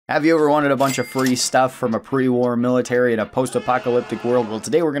Have you ever wanted a bunch of free stuff from a pre-war military in a post-apocalyptic world? Well,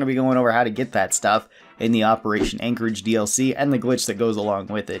 today we're going to be going over how to get that stuff in the Operation Anchorage DLC and the glitch that goes along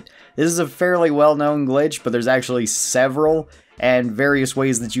with it. This is a fairly well-known glitch, but there's actually several and various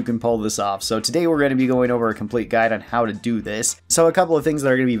ways that you can pull this off. So today we're going to be going over a complete guide on how to do this. So a couple of things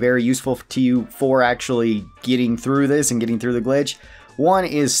that are going to be very useful to you for actually getting through this and getting through the glitch. One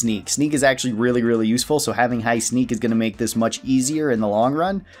is sneak. Sneak is actually really useful, so having high sneak is going to make this much easier in the long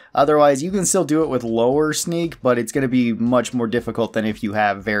run. Otherwise, you can still do it with lower sneak, but it's going to be much more difficult than if you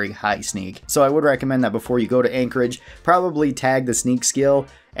have very high sneak. So I would recommend that before you go to Anchorage, probably tag the sneak skill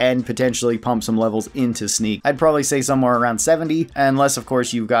and potentially pump some levels into sneak. I'd probably say somewhere around 70, unless of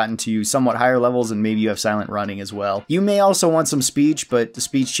course you've gotten to somewhat higher levels and maybe you have silent running as well. You may also want some speech, but the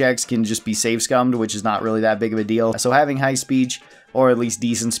speech checks can just be save scummed, which is not really that big of a deal. So having high speech, or at least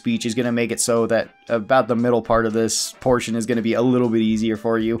decent speech, is going to make it so that about the middle part of this portion is going to be a little bit easier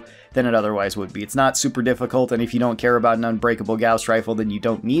for you than it otherwise would be. It's not super difficult, and if you don't care about an unbreakable Gauss rifle, then you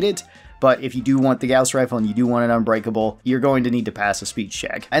don't need it. But if you do want the Gauss rifle and you do want it unbreakable, you're going to need to pass a speech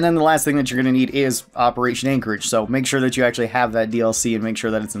check. And then the last thing that you're going to need is Operation Anchorage. So make sure that you actually have that DLC and make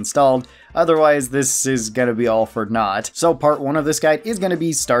sure that it's installed. Otherwise, this is going to be all for naught. So part one of this guide is going to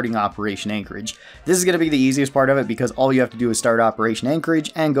be starting Operation Anchorage. This is going to be the easiest part of it because all you have to do is start Operation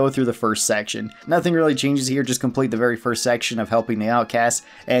Anchorage and go through the first section. Nothing really changes here, just complete the very first section of helping the outcasts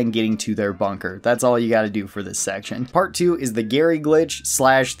and getting to their bunker. That's all you got to do for this section. Part two is the Gary glitch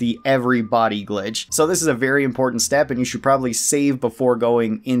 / the everybody glitch. So this is a very important step and you should probably save before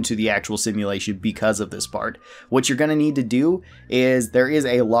going into the actual simulation because of this part. What you're going to need to do is there is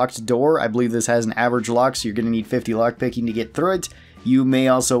a locked door. I believe this has an average lock, so you're going to need 50 lockpicking to get through it. You may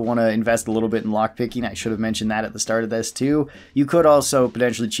also want to invest a little bit in lockpicking. I should have mentioned that at the start of this too. You could also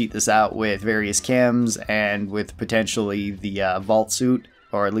potentially cheat this out with various chems and with potentially the vault suit,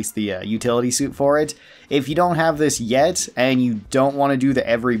 or at least the utility suit for it. If you don't have this yet, and you don't want to do the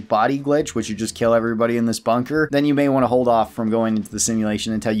everybody glitch, which you just kill everybody in this bunker, then you may want to hold off from going into the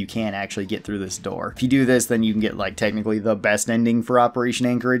simulation until you can actually get through this door. If you do this, then you can get like technically the best ending for Operation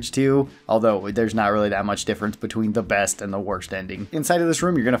Anchorage too, although there's not really that much difference between the best and the worst ending. Inside of this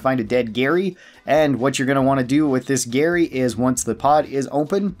room, you're going to find a dead Gary, and what you're going to want to do with this Gary is once the pod is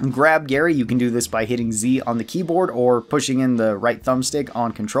open, grab Gary. You can do this by hitting Z on the keyboard or pushing in the right thumbstick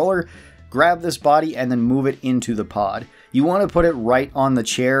on controller. Grab this body and then move it into the pod. You want to put it right on the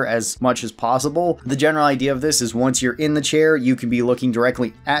chair as much as possible. The general idea of this is once you're in the chair, you can be looking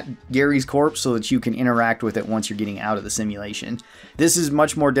directly at Gary's corpse so that you can interact with it once you're getting out of the simulation. This is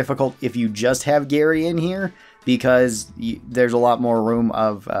much more difficult if you just have Gary in here, because there's a lot more room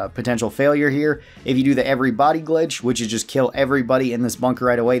of potential failure here. If you do the everybody glitch, which is just kill everybody in this bunker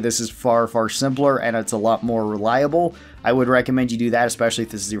right away, this is far simpler and it's a lot more reliable. I would recommend you do that, especially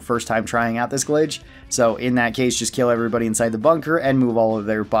if this is your first time trying out this glitch. So in that case, just kill everybody inside the bunker and move all of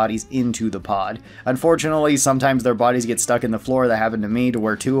their bodies into the pod. Unfortunately, sometimes their bodies get stuck in the floor. That happened to me, to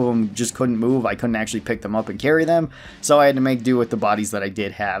where two of them just couldn't move. I couldn't actually pick them up and carry them, so I had to make do with the bodies that I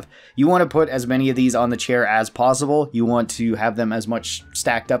did have. You want to put as many of these on the chair as possible. You want to have them as much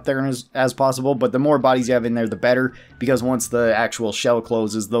stacked up there as possible, but the more bodies you have in there, the better, because once the actual shell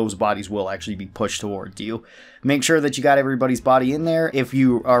closes, those bodies will actually be pushed towards you. Make sure that you got everybody's body in there. If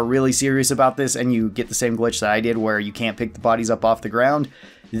you are really serious about this and you get the same glitch that I did where you can't pick the bodies up off the ground,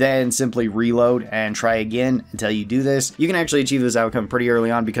 then simply reload and try again until you do this. You can actually achieve this outcome pretty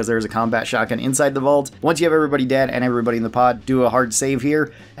early on because there's a combat shotgun inside the vault. Once you have everybody dead and everybody in the pod, do a hard save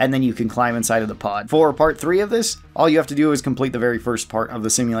here, and then you can climb inside of the pod. For part 3 of this, all you have to do is complete the very first part of the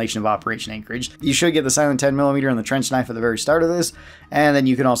simulation of Operation Anchorage. You should get the silent 10mm and the trench knife at the very start of this, and then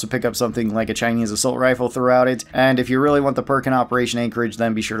you can also pick up something like a Chinese assault rifle throughout it. And if you really want the perk in Operation Anchorage,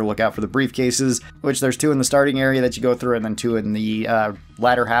 then be sure to look out for the briefcases, which there's 2 in the starting area that you go through and then 2 in the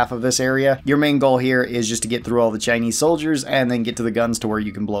latter half of this area. Your main goal here is just to get through all the Chinese soldiers and then get to the guns to where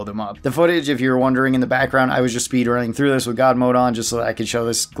you can blow them up. The footage, if you're wondering in the background, I was just speedrunning through this with God mode on just so that I could show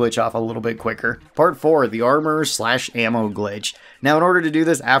this glitch off a little bit quicker. Part 4, the armor / ammo glitch. Now, in order to do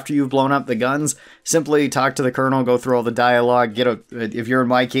this after you've blown up the guns, simply talk to the colonel, go through all the dialogue, if you're in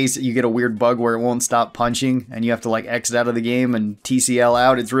my case, you get a weird bug where it won't stop punching and you have to like exit out of the game and TCL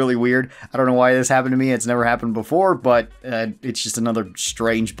out. It's really weird. I don't know why this happened to me. It's never happened before, but it's just another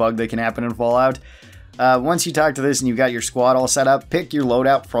strange bug that can happen in Fallout. Once you talk to this and you've got your squad all set up, pick your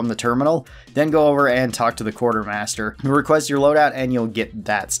loadout from the terminal, then go over and talk to the quartermaster. Request your loadout and you'll get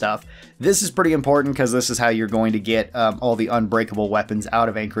that stuff. This is pretty important because this is how you're going to get all the unbreakable weapons out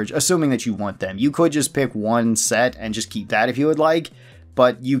of Anchorage, assuming that you want them. You could just pick one set and just keep that if you would like,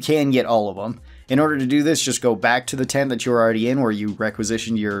 but you can get all of them. In order to do this, just go back to the tent that you're already in where you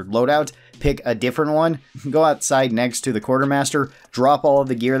requisitioned your loadout, pick a different one, go outside next to the quartermaster, drop all of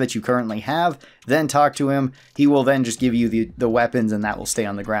the gear that you currently have, then talk to him. He will then just give you the weapons and that will stay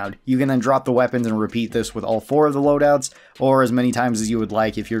on the ground. You can then drop the weapons and repeat this with all 4 of the loadouts, or as many times as you would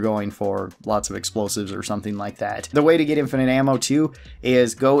like if you're going for lots of explosives or something like that. The way to get infinite ammo too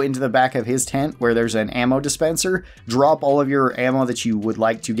is go into the back of his tent where there's an ammo dispenser, drop all of your ammo that you would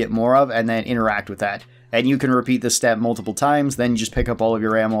like to get more of, and then interact with that. And you can repeat this step multiple times, then just pick up all of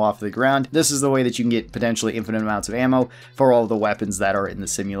your ammo off the ground. This is the way that you can get potentially infinite amounts of ammo for all of the weapons that are in the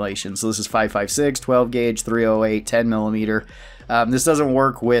simulation. So this is 5.56, 12 gauge, 308, 10 millimeter. This doesn't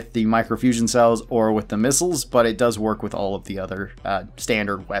work with the microfusion cells or with the missiles, but it does work with all of the other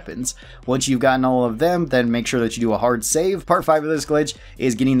standard weapons. Once you've gotten all of them, then make sure that you do a hard save. Part 5 of this glitch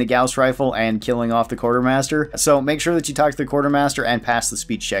is getting the Gauss rifle and killing off the quartermaster. So make sure that you talk to the quartermaster and pass the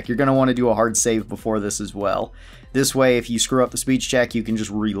speech check. You're going to want to do a hard save before this as well. This way, if you screw up the speech check, you can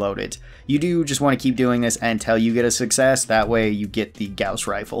just reload it. You do just want to keep doing this until you get a success. That way you get the Gauss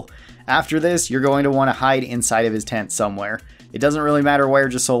rifle. After this, you're going to want to hide inside of his tent somewhere. It doesn't really matter where,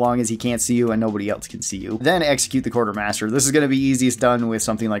 just so long as he can't see you and nobody else can see you. Then execute the quartermaster. This is going to be easiest done with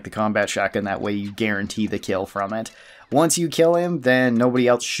something like the combat shotgun. That way you guarantee the kill from it. Once you kill him, then nobody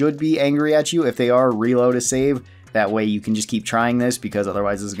else should be angry at you. If they are, reload a save. That way you can just keep trying this, because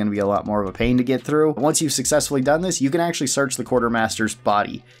otherwise this is going to be a lot more of a pain to get through. Once you've successfully done this, you can actually search the quartermaster's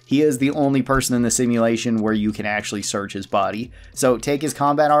body. He is the only person in the simulation where you can actually search his body. So take his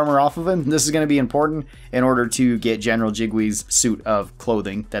combat armor off of him. This is going to be important in order to get General Jigwee's suit of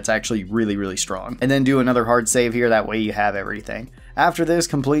clothing. That's actually really, really strong. And then do another hard save here. That way you have everything. After this,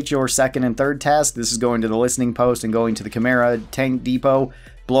 complete your second and third task. This is going to the listening post and going to the Chimera tank depot.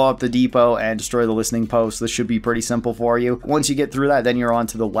 Blow up the depot and destroy the listening post. This should be pretty simple for you. Once you get through that, then you're on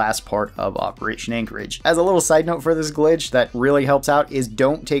to the last part of Operation Anchorage. As a little side note for this glitch that really helps out is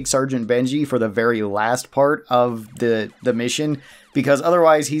don't take Sergeant Benji for the very last part of the mission, because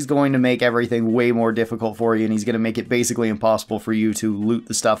otherwise he's going to make everything way more difficult for you, and he's going to make it basically impossible for you to loot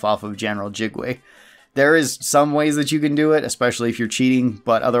the stuff off of General Jigwee. There is some ways that you can do it, especially if you're cheating,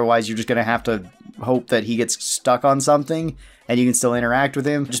 but otherwise you're just going to have to hope that he gets stuck on something and you can still interact with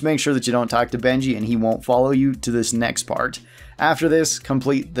him. Just make sure that you don't talk to Benji and he won't follow you to this next part. After this,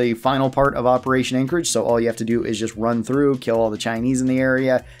 complete the final part of Operation Anchorage, so all you have to do is just run through, kill all the Chinese in the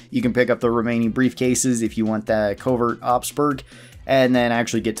area. You can pick up the remaining briefcases if you want that covert ops perk, and then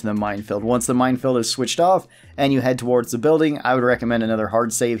actually get to the minefield. Once the minefield is switched off and you head towards the building, I would recommend another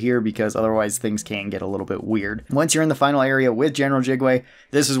hard save here, because otherwise things can get a little bit weird. Once you're in the final area with General Jigwee,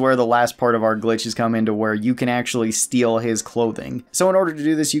 this is where the last part of our glitches come into, where you can actually steal his clothing. So in order to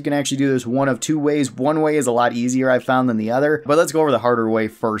do this, you can actually do this one of 2 ways. One way is a lot easier, I've found, than the other, but let's go over the harder way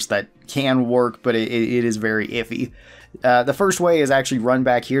first. That can work, but it is very iffy. The first way is actually run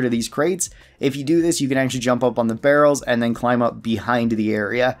back here to these crates. If you do this, you can actually jump up on the barrels and then climb up behind the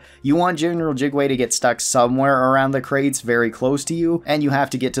area. You want General Jigwee to get stuck somewhere around the crates very close to you, and you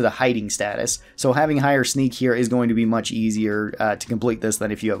have to get to the hiding status. So having higher sneak here is going to be much easier to complete this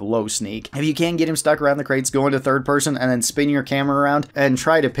than if you have low sneak. If you can get him stuck around the crates, go into third person and then spin your camera around and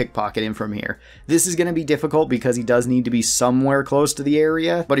try to pickpocket him from here. This is going to be difficult because he does need to be somewhere close to the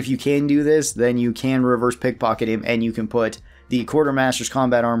area, but if you can do this, then you can reverse pickpocket him and you can put the quartermaster's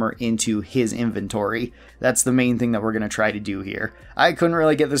combat armor into his inventory. That's the main thing that we're going to try to do here. I couldn't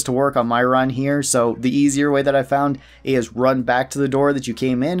really get this to work on my run here, so the easier way that I found is run back to the door that you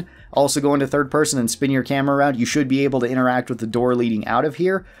came in, also go into third person and spin your camera around. You should be able to interact with the door leading out of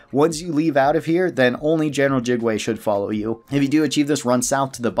here. Once you leave out of here, then only General Jigwee should follow you. If you do achieve this, run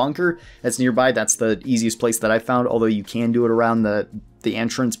south to the bunker that's nearby. That's the easiest place that I found, although you can do it around the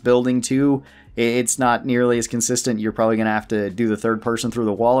entrance building too. It's not nearly as consistent. You're probably going to have to do the third person through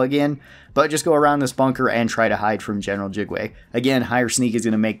the wall again, but just go around this bunker and try to hide from General Jigwee. Again, higher sneak is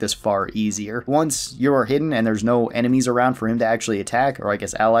going to make this far easier. Once you're hidden and there's no enemies around for him to actually attack, or I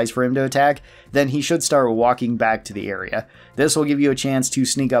guess allies for him to attack, then he should start walking back to the area. This will give you a chance to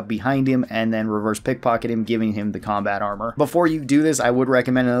sneak up behind him and then reverse pickpocket him, giving him the combat armor. Before you do this, I would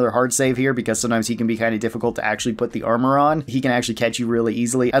recommend another hard save here, because sometimes he can be kind of difficult to actually put the armor on. He can actually catch you really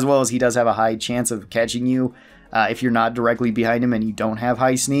easily, as well as he does have a high chance of catching you if you're not directly behind him and you don't have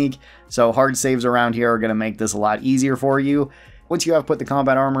high sneak. So hard saves around here are going to make this a lot easier for you. Once you have put the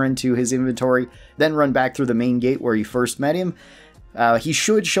combat armor into his inventory, then run back through the main gate where you first met him. He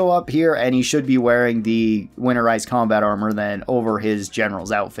should show up here, and he should be wearing the winterized combat armor then over his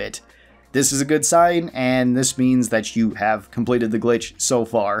general's outfit. This is a good sign, and this means that you have completed the glitch so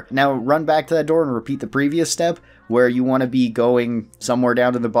far. Now run back to that door and repeat the previous step where you want to be going somewhere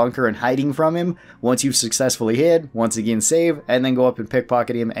down to the bunker and hiding from him. Once you've successfully hid, once again save, and then go up and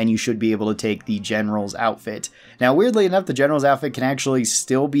pickpocket him, and you should be able to take the General's outfit. Now, weirdly enough, the General's outfit can actually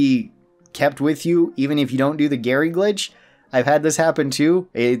still be kept with you, even if you don't do the Gary glitch. I've had this happen too.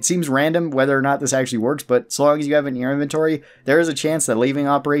 It seems random whether or not this actually works, but so long as you have it in your inventory, there is a chance that leaving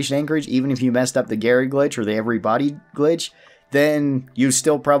Operation Anchorage, even if you messed up the Gary glitch or the everybody glitch, then you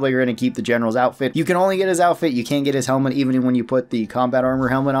still probably are going to keep the General's outfit. You can only get his outfit, you can't get his helmet. Even when you put the combat armor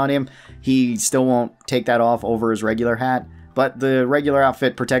helmet on him, he still won't take that off over his regular hat. But the regular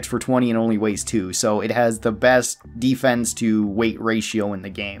outfit protects for 20 and only weighs 2, so it has the best defense to weight ratio in the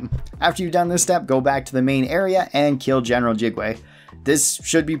game. After you've done this step, go back to the main area and kill General Jigwe. This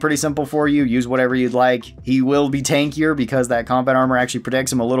should be pretty simple for you. Use whatever you'd like. He will be tankier because that combat armor actually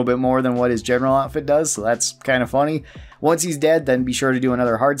protects him a little bit more than what his general outfit does, so that's kind of funny. Once he's dead, then be sure to do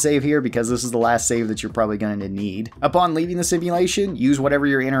another hard save here because this is the last save that you're probably going to need. Upon leaving the simulation, use whatever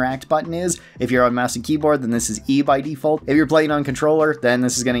your interact button is. If you're on mouse and keyboard, then this is E by default. If you're playing on controller, then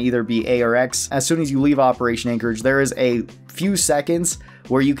this is going to either be A or X. As soon as you leave Operation Anchorage, there is a few seconds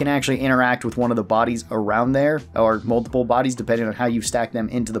where you can actually interact with one of the bodies around there, or multiple bodies depending on how you stack them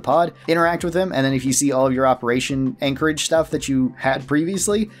into the pod. Interact with them, and then if you see all of your Operation Anchorage stuff that you had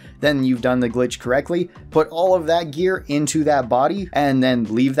previously, then you've done the glitch correctly. Put all of that gear into that body, and then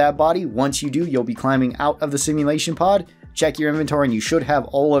leave that body. Once you do, you'll be climbing out of the simulation pod. Check your inventory and you should have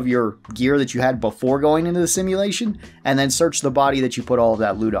all of your gear that you had before going into the simulation, and then search the body that you put all of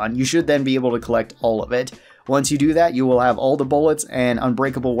that loot on. You should then be able to collect all of it. Once you do that, you will have all the bullets and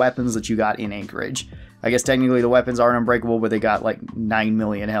unbreakable weapons that you got in Anchorage. I guess technically the weapons aren't unbreakable, but they got like 9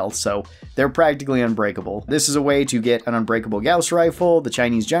 million health, so they're practically unbreakable. This is a way to get an unbreakable Gauss rifle, the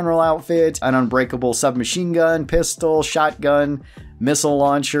Chinese general outfit, an unbreakable submachine gun, pistol, shotgun, missile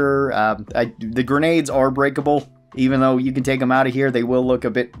launcher. The grenades are breakable. Even though you can take them out of here, they will look a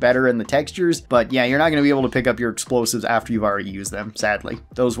bit better in the textures. But yeah, you're not going to be able to pick up your explosives after you've already used them, sadly.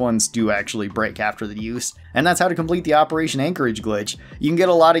 Those ones do actually break after the use. And that's how to complete the Operation Anchorage glitch. You can get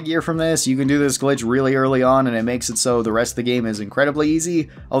a lot of gear from this. You can do this glitch really early on, and it makes it so the rest of the game is incredibly easy.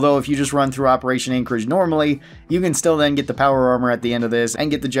 Although if you just run through Operation Anchorage normally, you can still then get the power armor at the end of this,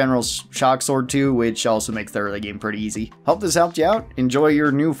 and get the General's shock sword too, which also makes the early game pretty easy. Hope this helped you out. Enjoy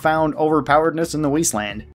your newfound overpoweredness in the wasteland.